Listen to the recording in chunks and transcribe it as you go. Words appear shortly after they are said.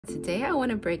Today I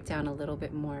want to break down a little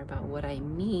bit more about what I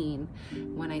mean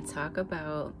when I talk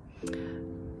about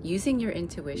using your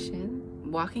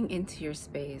intuition, walking into your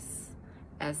space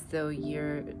as though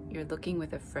you're looking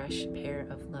with a fresh pair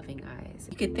of loving eyes.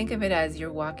 You could think of it as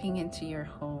you're walking into your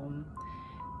home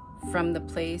from the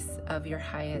place of your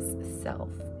highest self,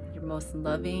 your most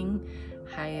loving,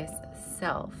 highest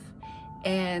self.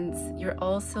 And you're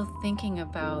also thinking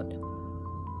about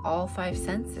all five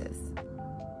senses.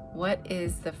 What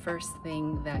is the first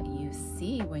thing that you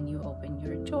see when you open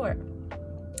your door?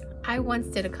 I once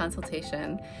did a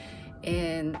consultation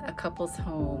in a couple's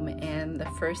home, and the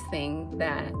first thing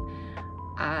that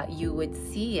you would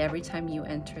see every time you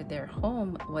entered their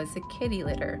home was a kitty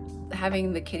litter.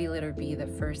 Having the kitty litter be the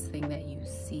first thing that you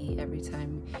see every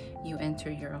time you enter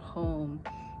your home,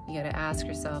 you got to ask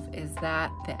yourself, is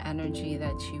that the energy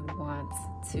that you want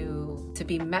to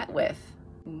be met with?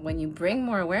 When you bring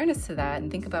more awareness to that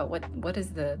and think about what is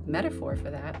the metaphor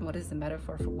for that, what is the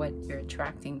metaphor for what you're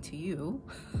attracting to you,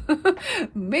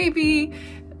 maybe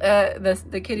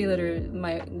the kitty litter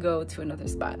might go to another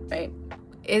spot, right?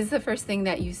 Is the first thing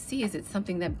that you see, is it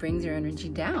something that brings your energy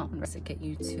down? Does it get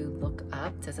you to look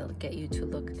up? Does it get you to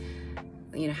look,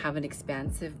 have an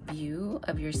expansive view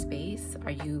of your space?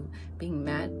 Are you being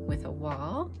met with a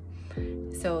wall?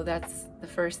 So that's the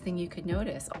first thing you could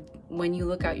notice. When you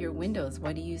look out your windows,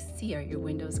 what do you see? Are your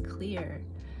windows clear?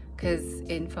 Because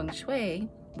in feng shui,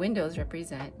 windows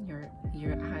represent your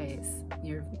eyes,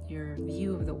 your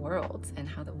view of the world and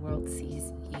how the world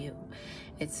sees you.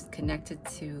 It's connected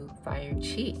to fire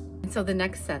chi. And so the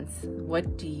next sense,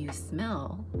 what do you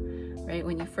smell? Right?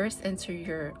 When you first enter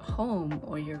your home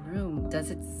or your room,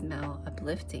 does it smell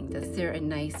uplifting? Is there a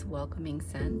nice welcoming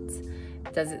scent?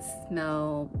 Does it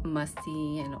smell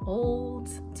musty and old?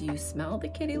 Do you smell the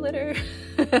kitty litter?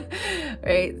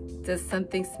 Right? Does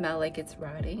something smell like it's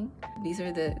rotting? These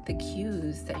are the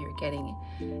cues that you're getting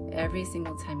every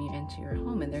single time you enter your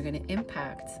home, and they're going to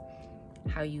impact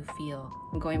how you feel.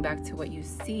 Going back to what you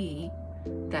see,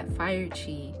 that fire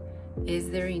chi, is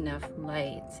there enough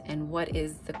light? And what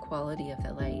is the quality of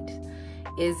the light?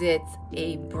 Is it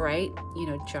a bright,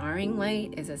 jarring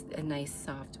light? Is it a nice,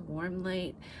 soft, warm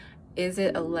light? Is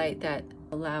it a light that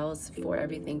allows for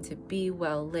everything to be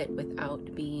well lit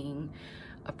without being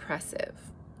oppressive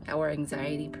or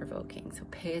anxiety provoking? So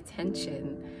pay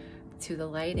attention to the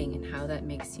lighting and how that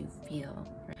makes you feel.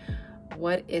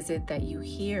 What is it that you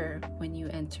hear when you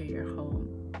enter your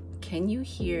home? Can you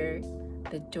hear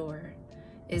the door?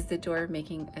 Is the door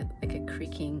making like a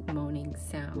creaking, moaning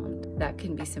sound? That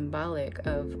can be symbolic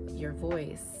of your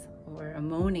voice, or a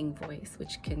moaning voice,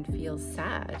 which can feel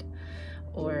sad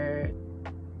or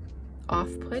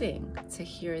off-putting to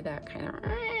hear that kind of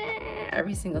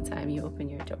every single time you open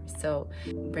your door. So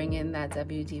bring in that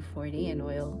WD-40 and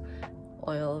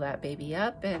oil that baby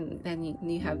up, and then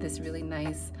you have this really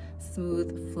nice,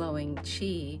 smooth flowing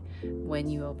chi when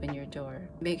you open your door.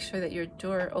 Make sure that your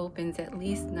door opens at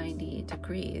least 90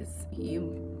 degrees. You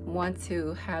want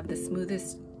to have the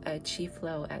smoothest chi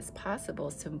flow as possible,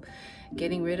 so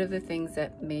getting rid of the things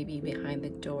that may be behind the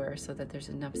door so that there's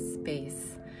enough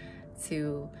space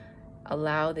to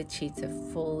allow the chi to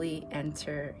fully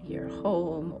enter your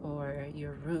home or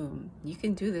your room. You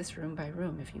can do this room by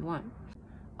room if you want.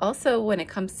 Also, when it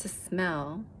comes to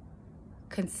smell,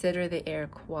 consider the air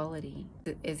quality.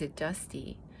 Is it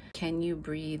dusty? Can you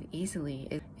breathe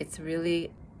easily? It's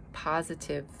really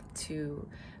positive to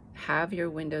have your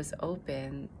windows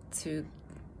open to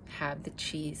have the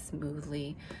chi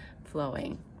smoothly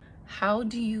flowing. How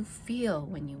do you feel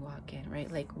when you walk in,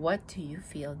 right? Like, what do you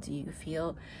feel? Do you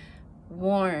feel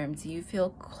warm? Do you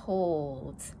feel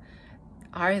cold?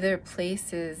 Are there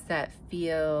places that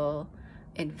feel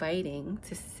inviting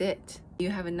to sit?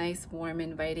 You have a nice, warm,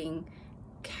 inviting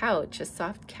couch, a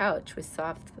soft couch with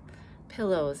soft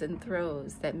pillows and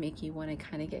throws that make you want to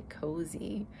kind of get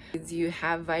cozy. Do you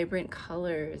have vibrant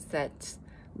colors that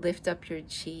lift up your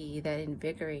chi, that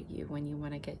invigorate you when you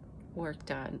want to get work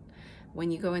done?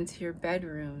 When you go into your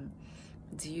bedroom,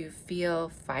 do you feel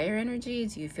fire energy?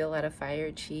 Do you feel a lot of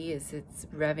fire chi? Is it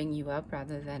revving you up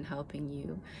rather than helping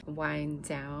you wind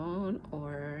down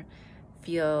or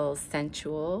feel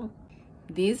sensual?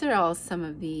 These are all some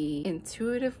of the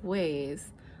intuitive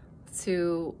ways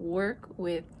to work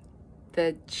with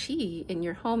the chi in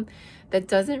your home that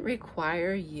doesn't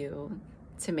require you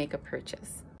to make a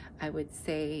purchase. I would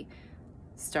say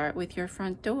start with your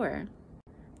front door,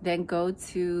 then go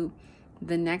to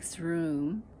the next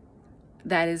room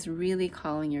that is really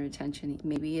calling your attention.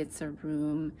 Maybe it's a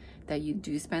room that you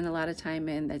do spend a lot of time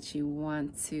in, that you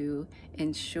want to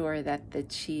ensure that the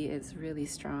chi is really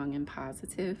strong and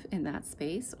positive in that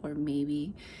space. Or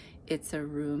maybe it's a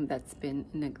room that's been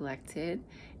neglected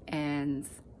and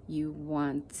you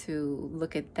want to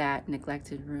look at that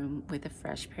neglected room with a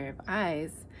fresh pair of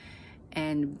eyes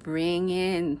and bring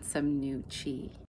in some new chi.